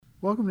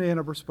Welcome to Ann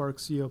Arbor Spark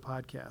CEO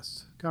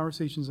Podcast,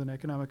 Conversations on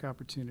Economic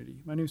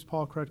Opportunity. My name is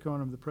Paul Krutko,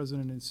 and I'm the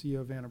President and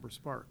CEO of Ann Arbor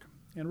Spark.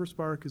 Ann Arbor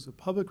Spark is a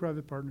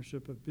public-private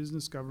partnership of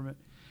business, government,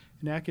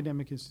 and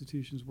academic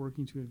institutions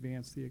working to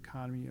advance the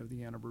economy of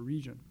the Ann Arbor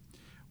region.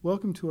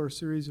 Welcome to our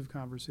series of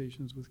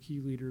conversations with key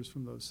leaders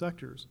from those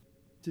sectors.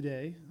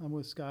 Today, I'm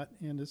with Scott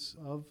Andis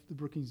of the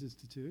Brookings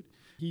Institute.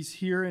 He's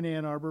here in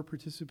Ann Arbor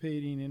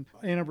participating in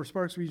Ann Arbor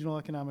Sparks Regional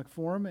Economic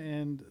Forum,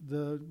 and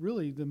the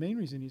main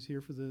reason he's here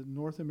for the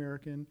North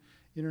American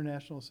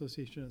International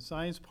Association of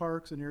Science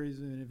Parks and Areas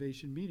of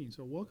Innovation meeting.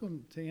 So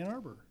welcome to Ann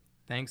Arbor.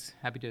 Thanks.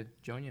 Happy to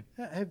join you.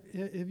 Have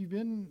you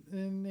been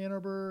in Ann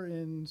Arbor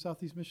in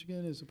Southeast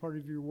Michigan as a part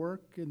of your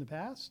work in the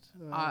past?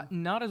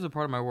 Not as a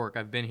part of my work.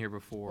 I've been here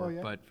before,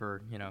 but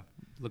for,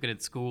 looking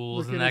at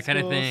schools and that kind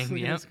of thing.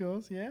 Looking at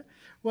schools, yeah.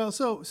 Well,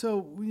 so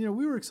we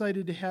were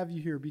excited to have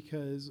you here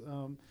because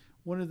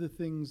one of the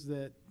things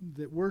that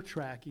we're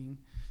tracking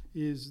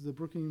is the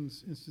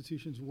Brookings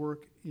Institution's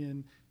work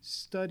in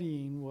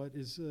studying what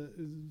is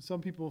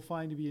some people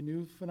find to be a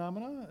new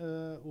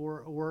phenomena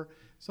or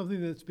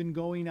something that's been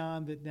going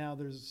on that now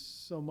there's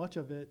so much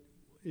of it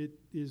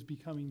is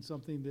becoming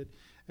something that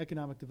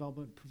economic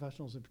development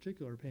professionals in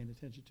particular are paying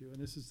attention to. And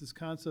this is this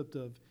concept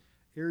of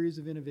areas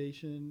of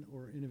innovation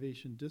or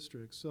innovation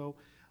districts. So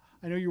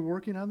I know you're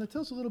working on that.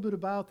 Tell us a little bit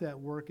about that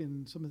work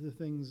and some of the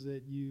things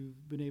that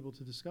you've been able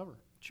to discover.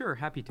 Sure,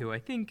 happy to. I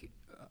think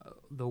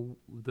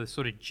the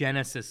sort of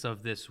genesis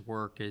of this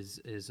work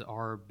is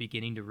our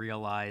beginning to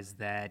realize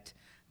that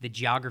the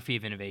geography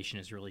of innovation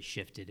has really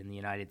shifted in the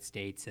United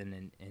States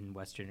and in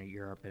Western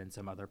Europe and in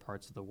some other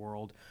parts of the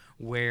world,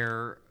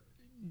 where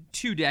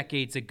 2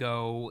 decades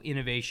ago,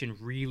 innovation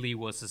really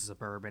was a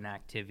suburban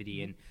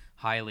activity and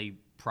highly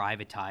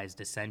privatized,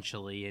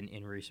 essentially,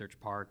 in research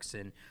parks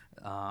and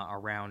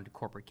around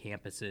corporate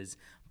campuses.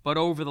 But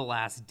over the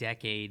last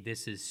decade,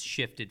 this has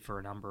shifted for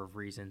a number of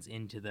reasons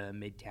into the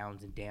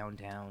midtowns and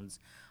downtowns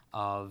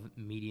of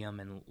medium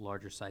and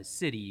larger sized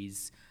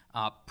cities,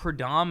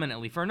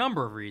 predominantly for a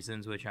number of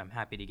reasons, which I'm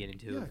happy to get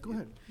into. Yeah, go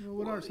ahead.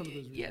 What are some of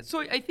those reasons? Yeah,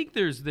 so I think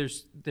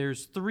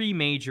there's 3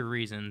 major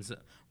reasons.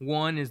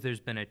 One is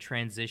there's been a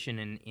transition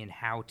in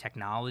how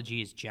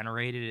technology is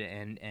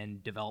generated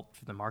and developed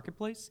for the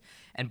marketplace.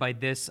 And by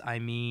this, I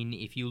mean,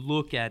 if you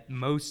look at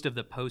most of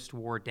the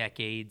post-war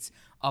decades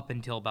up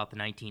until about the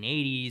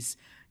 1980s,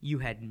 you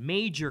had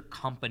major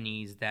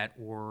companies that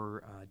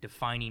were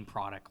defining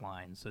product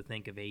lines. So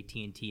think of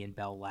AT&T and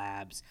Bell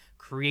Labs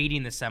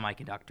creating the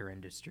semiconductor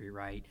industry,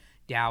 right?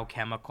 Dow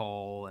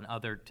Chemical and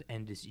other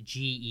industries,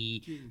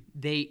 GE.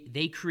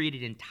 They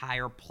created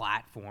entire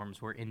platforms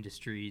where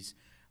industries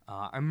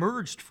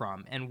emerged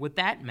from. And what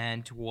that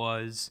meant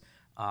was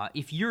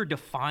if you're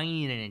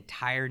defining an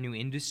entire new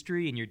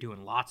industry and you're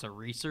doing lots of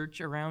research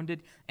around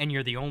it and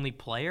you're the only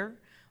player,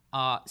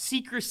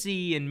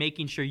 secrecy and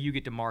making sure you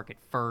get to market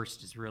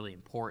first is really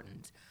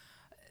important.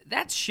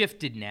 That's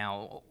shifted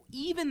now.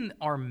 Even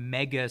our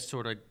mega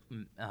sort of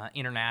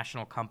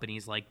international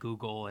companies like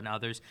Google and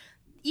others,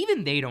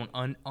 even they don't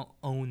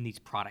own these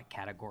product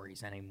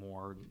categories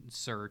anymore,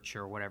 search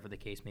or whatever the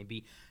case may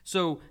be.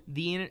 So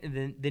the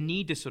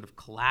need to sort of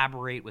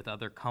collaborate with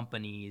other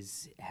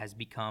companies has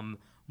become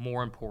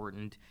more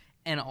important.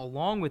 And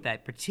along with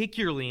that,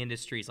 particularly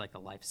industries like the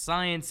life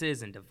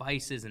sciences and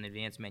devices and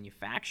advanced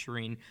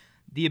manufacturing,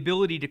 the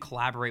ability to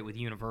collaborate with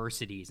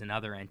universities and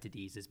other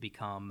entities has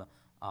become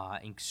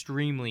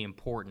extremely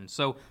important.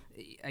 So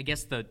I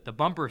guess the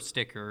bumper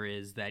sticker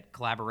is that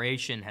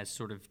collaboration has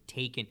sort of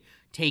taken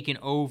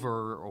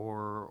over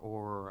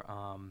or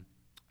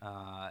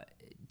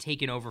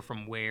taken over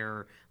from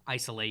where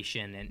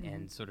isolation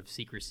and sort of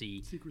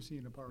secrecy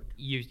in a park.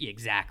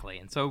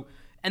 Exactly.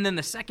 And then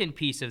the second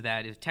piece of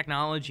that is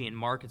technology and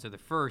markets are the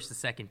first. The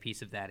second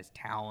piece of that is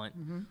talent,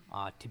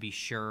 to be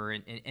sure.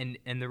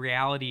 And the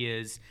reality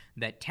is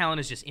that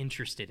talent is just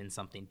interested in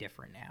something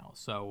different now.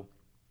 So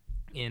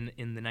in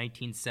the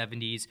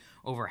 1970s,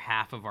 over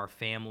half of our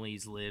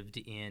families lived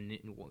in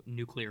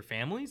nuclear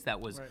families. That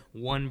was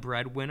one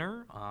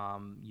breadwinner,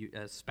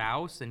 a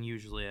spouse, and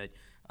usually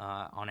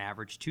on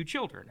average 2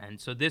 children. And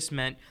so this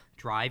meant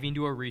driving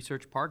to a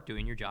research park,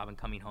 doing your job, and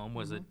coming home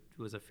was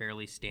a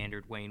fairly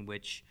standard way in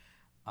which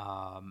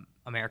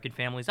American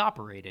families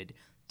operated.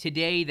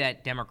 Today,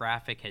 that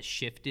demographic has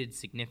shifted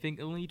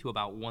significantly to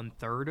about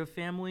 1/3 of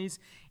families,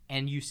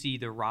 and you see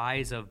the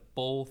rise of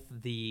both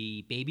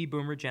the baby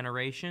boomer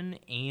generation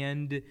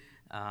and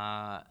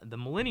the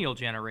millennial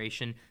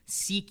generation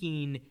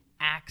seeking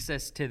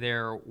access to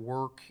their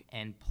work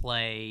and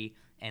play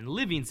and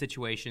living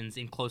situations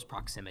in close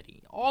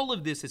proximity. All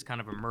of this has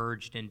kind of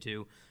emerged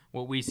into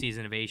what we see as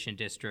innovation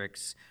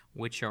districts,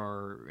 which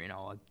are,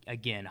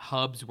 again,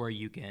 hubs where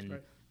you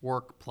can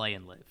work, play,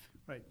 and live.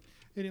 Right.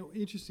 And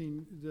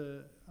interesting,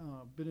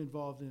 been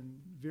involved in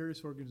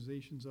various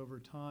organizations over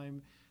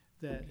time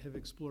that have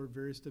explored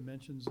various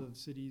dimensions of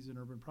cities and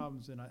urban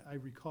problems. And I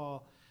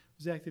recall I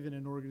was active in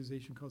an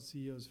organization called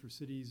CEOs for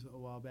Cities a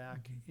while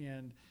back,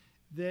 and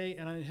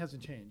it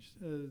hasn't changed.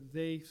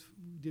 They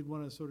did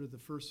one of sort of the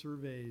first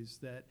surveys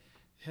that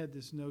had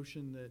this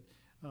notion that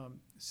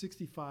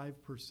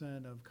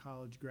 65% of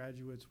college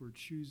graduates were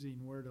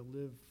choosing where to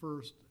live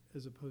first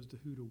as opposed to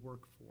who to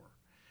work for.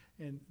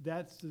 And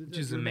that's a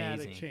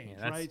dramatic amazing. change,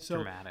 Yeah, that's right?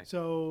 dramatic.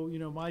 So,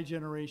 my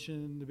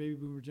generation, the baby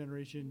boomer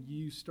generation,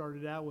 you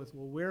started out with,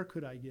 well, where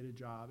could I get a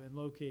job and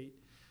locate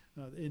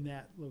in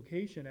that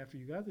location after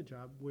you got the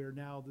job, where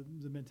now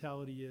the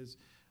mentality is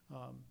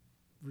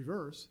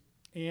reverse.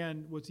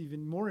 And what's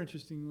even more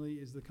interestingly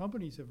is the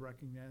companies have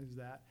recognized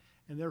that,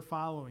 and they're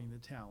following the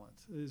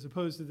talent. As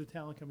opposed to the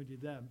talent coming to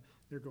them,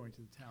 they're going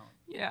to the talent.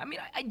 Yeah, I mean,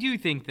 I do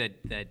think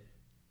that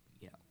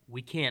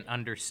we can't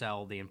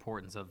undersell the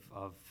importance of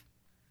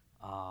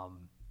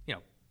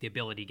the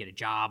ability to get a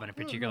job in a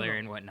particular area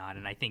and whatnot.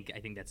 And I think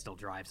that still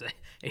drives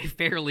a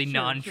fairly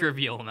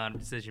non-trivial amount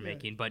of decision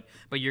making. But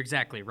you're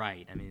exactly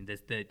right. I mean,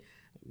 the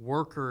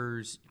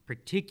workers,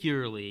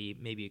 particularly,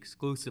 maybe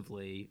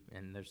exclusively,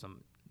 and there's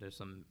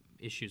some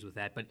issues with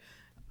that, but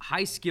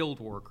high-skilled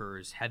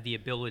workers have the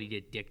ability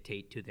to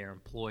dictate to their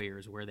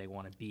employers where they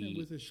want to be. And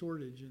with a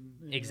shortage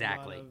and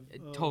exactly, a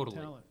lot of totally,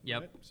 talent.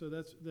 yep. Right? So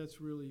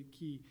that's really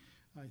key,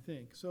 I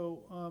think.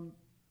 So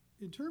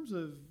in terms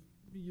of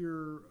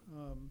your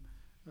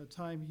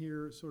time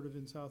here, sort of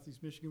in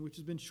Southeast Michigan, which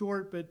has been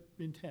short but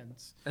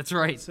intense. That's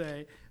right. I'd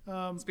say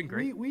it's been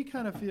great. We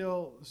kind of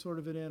feel, sort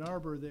of in Ann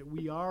Arbor, that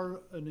we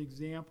are an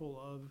example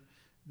of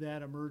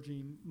that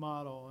emerging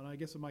model. And I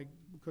guess my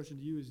question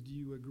to you is, do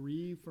you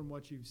agree from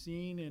what you've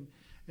seen,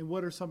 and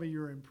what are some of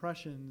your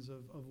impressions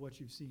of what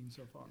you've seen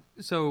so far?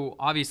 So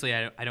obviously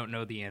I don't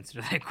know the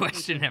answer to that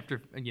question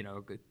after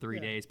 3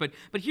 days, but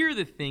here are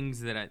the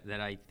things that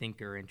I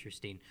think are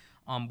interesting.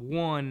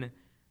 One,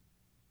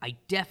 I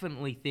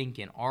definitely think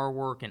in our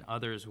work and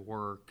others'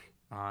 work,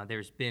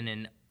 there's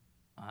been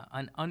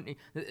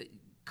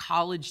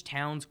college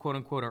towns, quote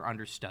unquote, are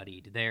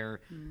understudied.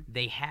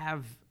 They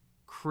have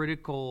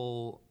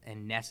critical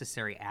and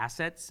necessary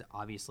assets,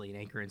 obviously an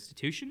anchor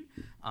institution.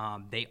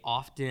 They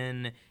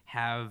often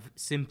have,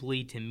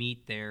 simply to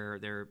meet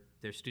their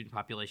student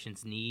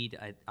population's need,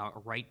 a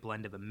right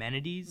blend of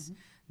amenities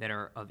that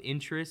are of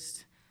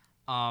interest.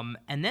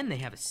 And then they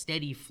have a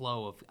steady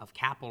flow of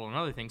capital and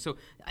other things. So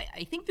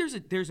I think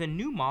there's a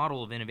new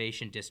model of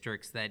innovation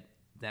districts that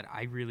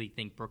I really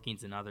think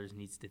Brookings and others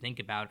needs to think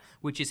about,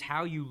 which is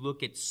how you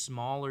look at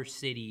smaller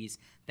cities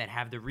that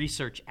have the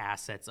research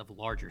assets of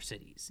larger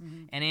cities.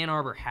 And Ann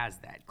Arbor has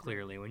that,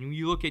 clearly. When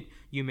you look at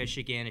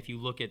UMichigan, if you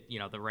look at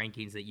the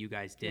rankings that you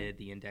guys did,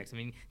 the index, I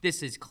mean,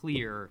 this is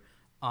clear.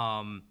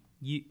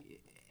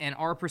 And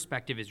our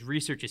perspective is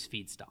research is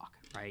feedstock,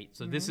 right?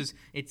 So this is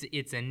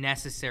it's a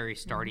necessary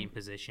starting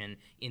position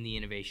in the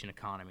innovation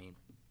economy.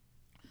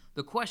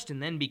 The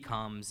question then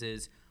becomes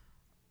is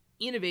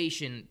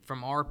innovation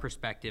from our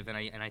perspective, and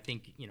I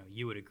think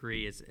you would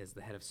agree as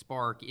the head of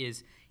Spark,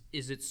 is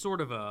it's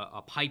sort of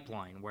a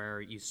pipeline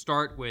where you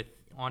start with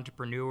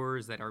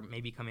entrepreneurs that are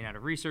maybe coming out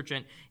of research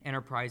and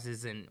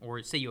enterprises,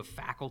 or say you have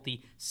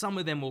faculty. Some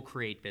of them will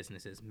create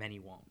businesses, many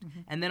won't.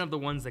 And then of the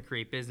ones that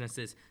create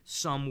businesses,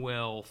 some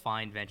will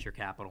find venture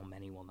capital,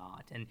 many will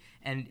not.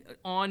 And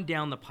on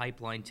down the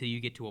pipeline till you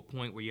get to a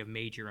point where you have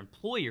major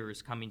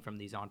employers coming from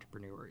these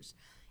entrepreneurs.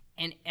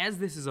 And as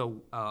this is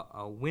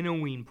a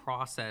winnowing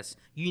process,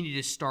 you need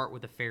to start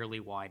with a fairly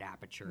wide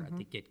aperture at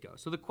the get-go.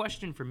 So the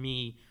question for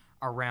me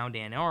around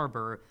Ann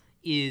Arbor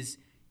is,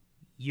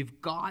 you've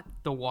got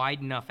the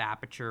wide enough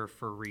aperture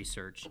for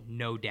research,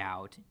 no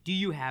doubt. Do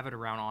you have it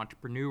around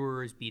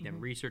entrepreneurs, be them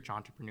research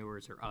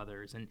entrepreneurs or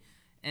others?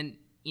 And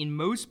in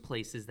most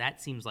places, that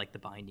seems like the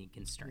binding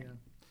constraint.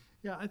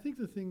 Yeah, I think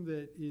the thing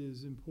that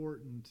is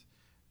important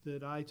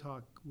that I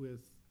talk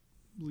with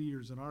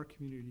leaders in our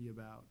community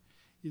about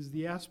is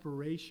the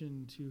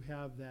aspiration to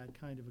have that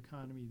kind of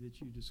economy that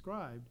you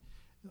described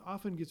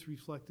often gets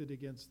reflected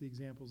against the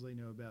examples they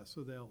know best.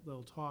 So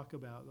they'll talk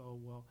about,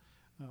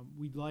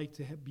 we'd like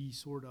to be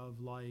sort of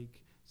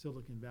like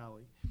Silicon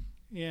Valley.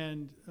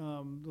 And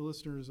the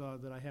listeners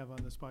that I have on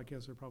this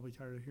podcast are probably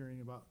tired of hearing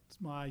about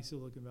my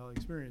Silicon Valley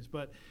experience.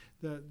 But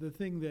the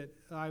thing that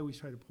I always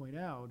try to point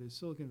out is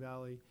Silicon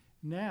Valley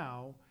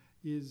now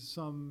is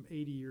some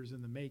 80 years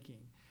in the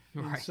making.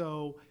 Right. And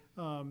so,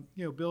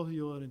 Bill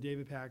Hewlett and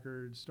David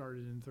Packard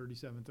started in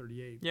 37,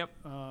 38. Yep.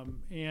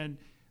 And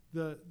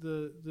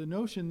the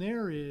notion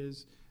there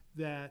is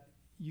that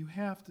you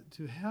have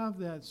to have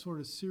that sort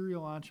of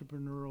serial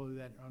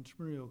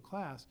entrepreneurial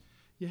class.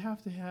 You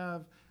have to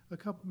have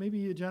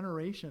maybe a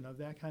generation of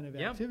that kind of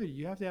activity.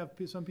 You have to have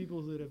some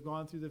people that have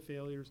gone through the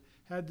failures,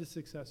 had the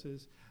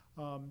successes,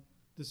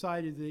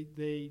 decided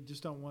they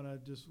just don't want to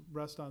just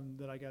rest on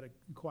that I got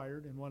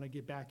acquired and want to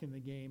get back in the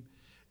game.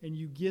 And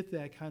you get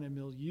that kind of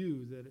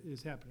milieu that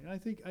is happening. I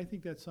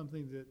think that's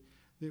something that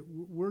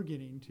we're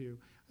getting to.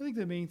 I think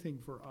the main thing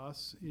for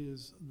us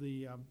is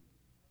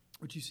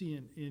what you see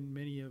in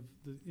many of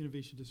the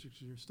innovation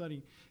districts you're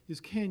studying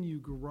is, can you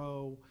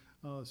grow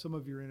some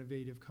of your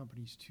innovative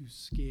companies to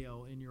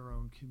scale in your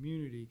own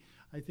community.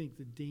 I think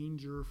the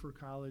danger for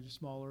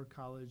smaller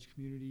college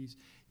communities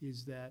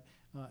is that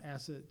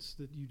assets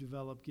that you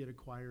develop get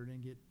acquired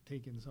and get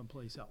taken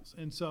someplace else.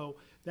 And so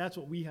that's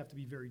what we have to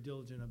be very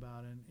diligent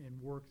about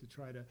and work to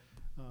try to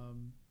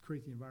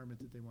create the environment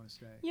that they want to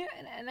stay. Yeah,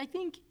 and I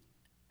think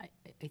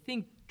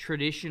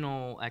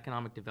traditional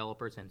economic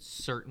developers and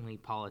certainly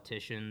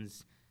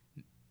politicians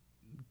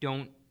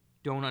don't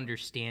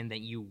understand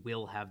that you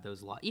will have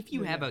those laws. If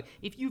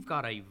you've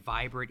got a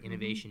vibrant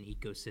innovation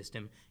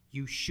ecosystem,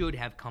 you should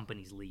have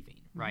companies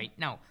leaving, right?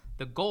 Now,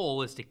 the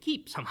goal is to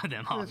keep some of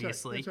them,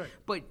 obviously. That's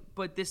right.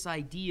 But this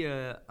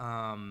idea,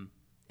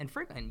 and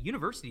frankly, and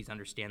universities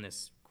understand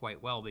this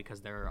quite well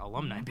because their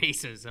alumni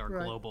bases are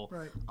global.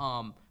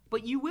 Right.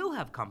 But you will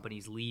have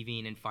companies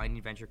leaving and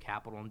finding venture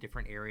capital in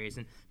different areas.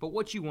 But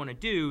what you want to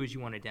do is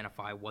you want to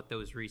identify what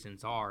those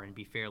reasons are and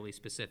be fairly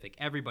specific.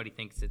 Everybody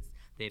thinks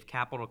they have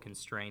capital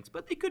constraints,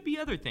 but they could be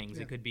other things.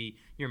 Yeah. It could be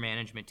your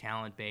management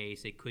talent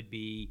base. It could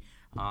be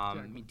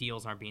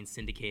deals aren't being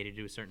syndicated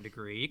to a certain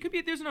degree. It could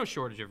be there's no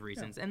shortage of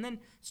reasons. Yeah. And then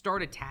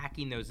start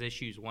attacking those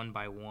issues one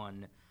by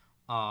one.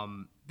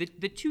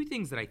 The two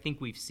things that I think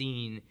we've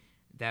seen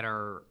that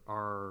are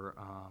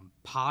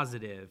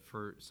positive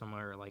for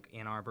somewhere like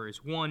Ann Arbor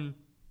is, one,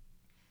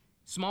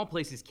 small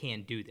places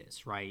can do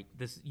this, right?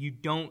 You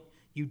don't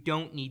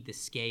need the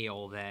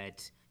scale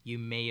that you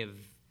may have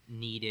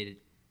needed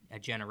a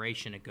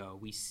generation ago.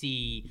 We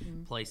see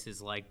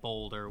places like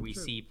Boulder, we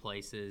see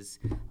places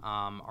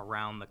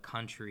around the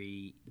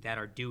country that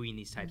are doing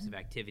these types of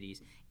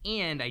activities.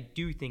 And I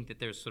do think that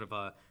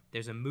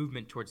there's a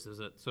movement towards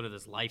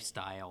this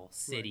lifestyle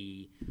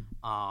city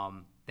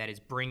that is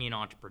bringing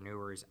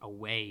entrepreneurs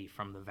away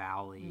from the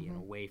Valley and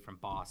away from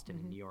Boston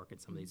and New York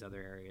and some of these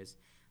other areas.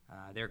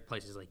 There are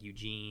places like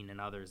Eugene and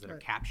others that are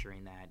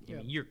capturing that. I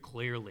mean, you're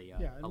clearly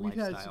a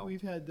lifestyle.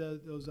 We've had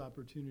those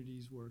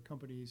opportunities where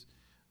companies,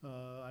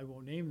 I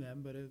won't name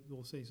them, but it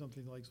will say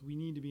something like, we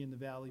need to be in the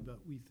Valley, but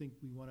we think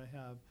we want to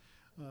have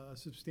a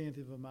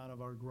substantive amount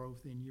of our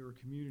growth in your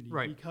community.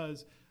 Right.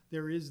 Because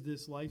there is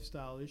this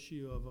lifestyle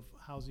issue of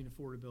housing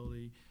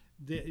affordability,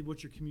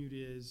 what your commute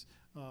is,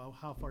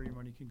 how far your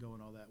money can go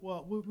and all that.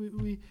 Well,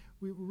 we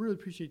really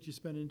appreciate you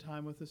spending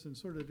time with us. And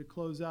sort of to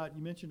close out,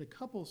 you mentioned a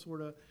couple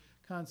sort of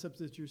concepts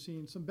that you're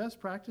seeing, some best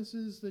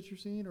practices that you're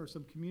seeing, or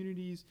some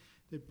communities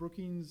that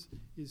Brookings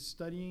is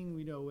studying.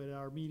 We know at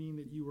our meeting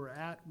that you were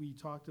at, we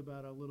talked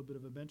about a little bit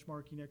of a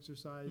benchmarking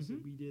exercise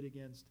that we did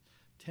against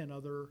 10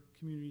 other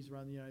communities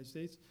around the United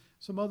States.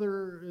 Some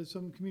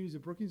communities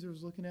that Brookings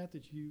was looking at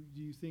that do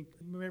you think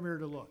maybe are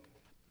to look?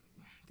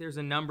 There's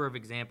a number of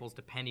examples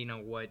depending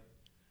on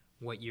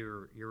what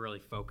you're really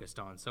focused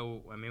on.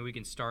 So, I mean, we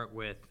can start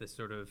with the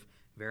sort of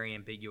very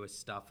ambiguous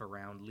stuff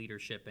around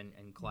leadership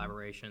and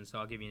collaboration. So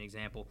I'll give you an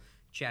example.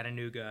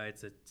 Chattanooga,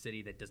 it's a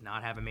city that does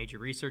not have a major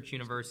research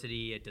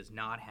university. It does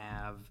not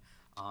have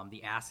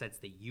the assets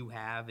that you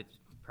have. It's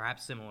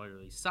perhaps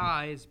similarly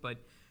sized,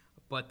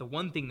 but the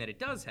one thing that it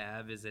does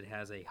have is it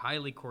has a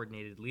highly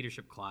coordinated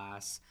leadership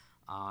class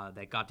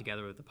that got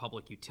together with the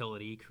public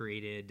utility,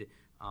 created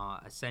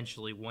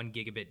essentially 1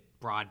 gigabit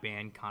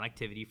broadband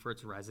connectivity for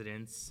its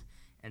residents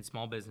and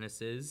small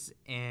businesses,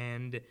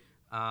 and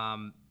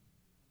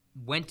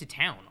went to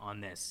town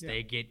on this.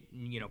 They get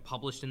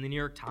published in the New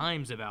York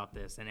Times about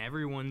this, and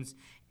everyone's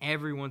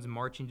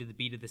marching to the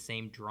beat of the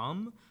same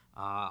drum.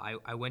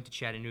 I went to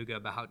Chattanooga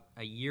about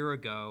a year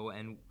ago,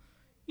 and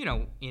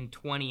in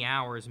 20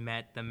 hours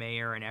met the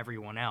mayor and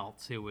everyone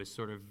else who was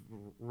sort of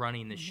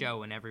running the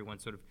show, and everyone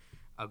sort of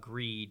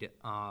agreed.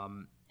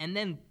 And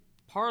then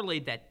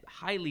parlayed that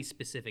highly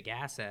specific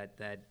asset,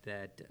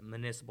 that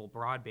municipal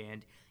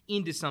broadband,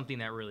 into something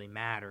that really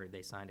mattered.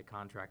 They signed a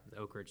contract with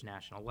Oak Ridge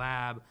National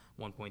Lab,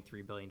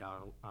 $1.3 billion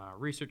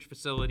research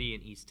facility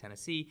in East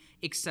Tennessee,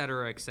 et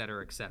cetera, et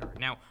cetera, et cetera.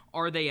 Now,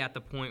 are they at the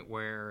point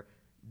where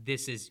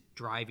this is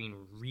driving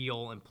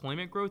real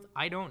employment growth?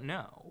 I don't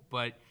know,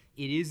 but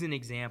it is an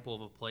example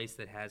of a place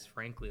that has,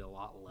 frankly, a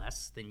lot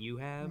less than you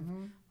have.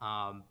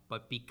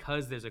 But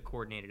because there's a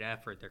coordinated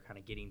effort, they're kind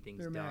of getting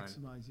things done. They're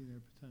maximizing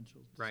their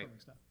potential to some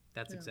extent.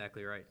 That's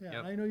exactly right. Yeah,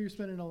 Yep. I know you're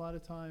spending a lot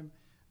of time,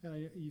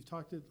 and you've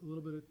talked a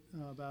little bit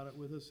about it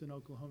with us in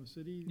Oklahoma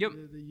City. Yep.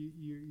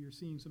 You're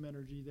seeing some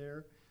energy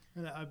there.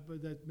 And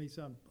but that may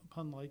sound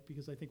pun-like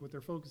because I think what they're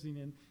focusing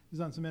in is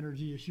on some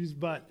energy issues.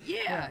 But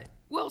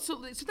well,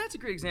 so that's a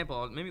great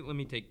example. Maybe let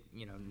me take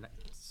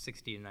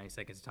 60 to 90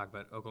 seconds to talk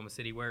about Oklahoma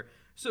City.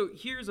 So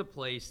here's a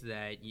place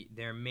that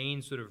their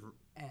main sort of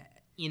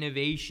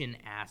innovation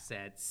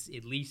assets,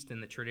 at least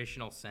in the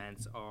traditional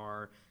sense,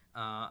 are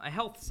a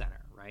health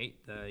center, right?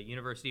 The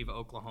University of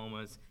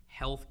Oklahoma's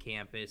health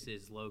campus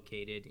is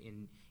located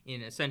in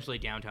essentially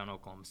downtown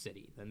Oklahoma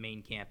City. The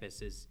main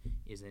campus is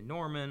in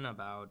Norman,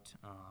 about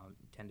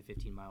 10 to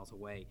 15 miles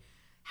away.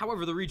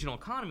 However, the regional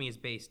economy is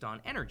based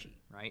on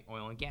energy, right?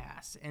 Oil and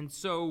gas. And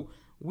so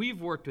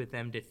we've worked with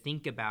them to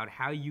think about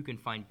how you can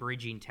find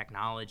bridging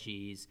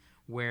technologies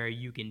where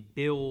you can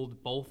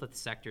build both of the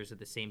sectors at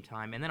the same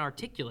time and then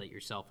articulate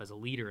yourself as a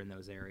leader in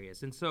those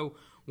areas. And so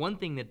one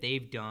thing that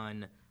they've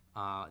done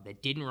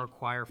that didn't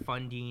require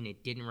funding,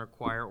 it didn't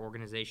require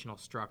organizational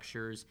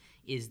structures,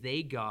 is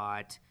they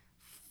got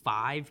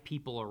 5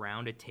 people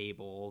around a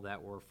table that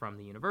were from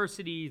the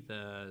university,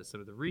 the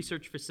sort of the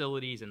research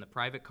facilities, and the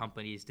private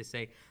companies to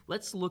say,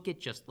 let's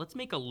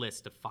make a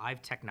list of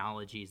 5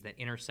 technologies that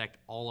intersect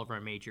all of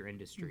our major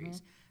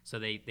industries. So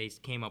they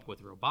came up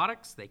with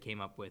robotics, they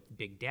came up with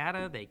big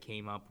data, they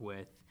came up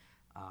with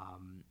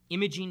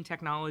imaging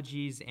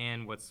technologies,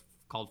 and what's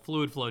called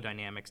fluid flow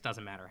dynamics.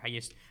 Doesn't matter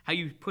how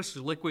you push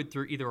the liquid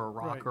through either a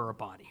rock or a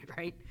body,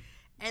 right?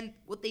 And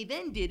what they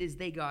then did is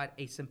they got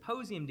a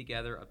symposium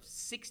together of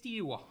 60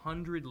 to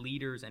 100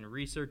 leaders and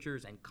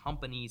researchers and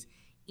companies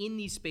in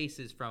these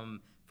spaces,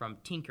 from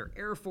Tinker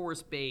Air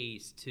Force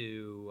Base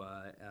to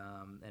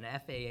an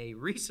FAA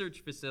research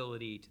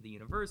facility to the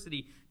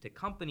university to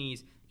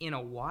companies in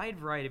a wide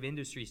variety of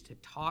industries to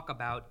talk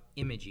about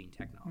imaging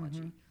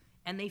technology.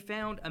 And they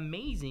found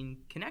amazing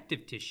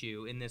connective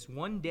tissue in this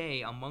one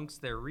day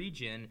amongst their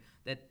region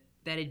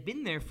that had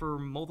been there for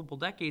multiple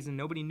decades and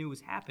nobody knew was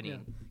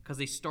happening because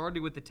they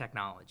started with the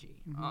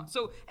technology.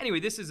 So anyway,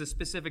 this is a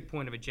specific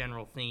point of a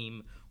general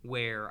theme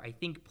where I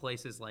think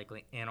places like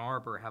Ann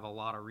Arbor have a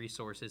lot of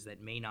resources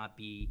that may not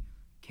be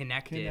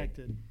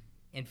connected.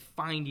 And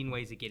finding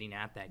ways of getting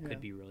at that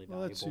could be really valuable.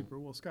 Well, that's super.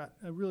 Well, Scott,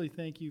 I really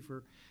thank you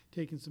for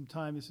taking some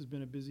time. This has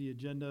been a busy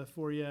agenda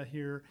for you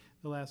here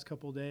the last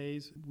couple of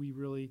days. We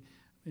really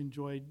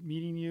enjoyed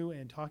meeting you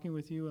and talking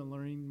with you and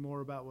learning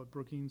more about what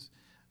Brookings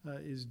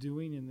is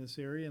doing in this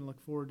area, and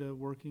look forward to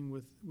working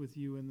with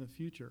you in the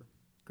future.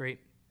 Great.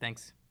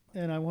 Thanks.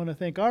 And I want to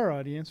thank our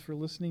audience for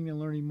listening and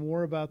learning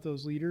more about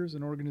those leaders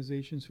and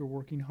organizations who are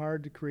working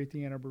hard to create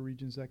the Ann Arbor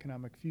region's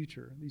economic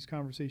future. These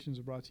conversations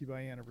are brought to you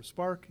by Ann Arbor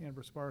Spark. Ann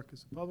Arbor Spark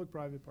is a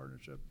public-private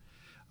partnership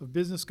of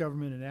business,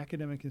 government, and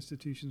academic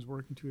institutions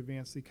working to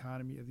advance the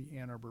economy of the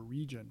Ann Arbor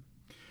region.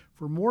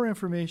 For more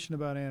information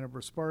about Ann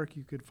Arbor Spark,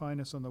 you could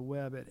find us on the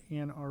web at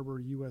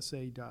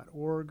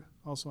annarborusa.org,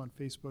 also on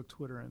Facebook,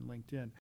 Twitter, and LinkedIn.